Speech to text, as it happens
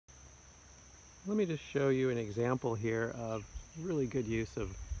Let me just show you an example here of really good use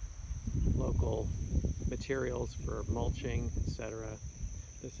of local materials for mulching, etc.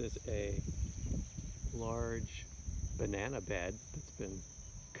 This is a large banana bed that's been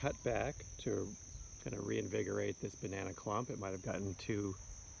cut back to kind of reinvigorate this banana clump. It might have gotten too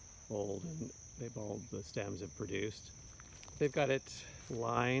old and the stems have produced. They've got it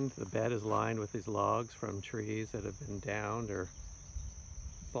lined, the bed is lined with these logs from trees that have been downed or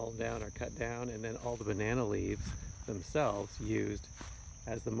fallen down or cut down, and then all the banana leaves themselves used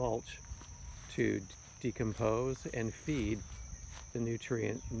as the mulch to decompose and feed the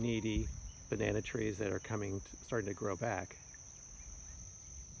nutrient needy banana trees that are starting to grow back.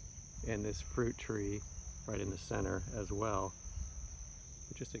 And this fruit tree right in the center as well.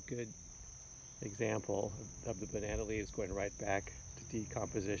 Just a good example of the banana leaves going right back to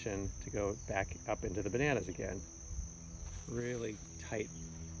decomposition to go back up into the bananas again. Really tight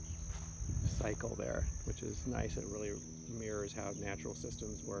cycle there, which is nice. It really mirrors how natural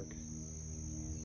systems work.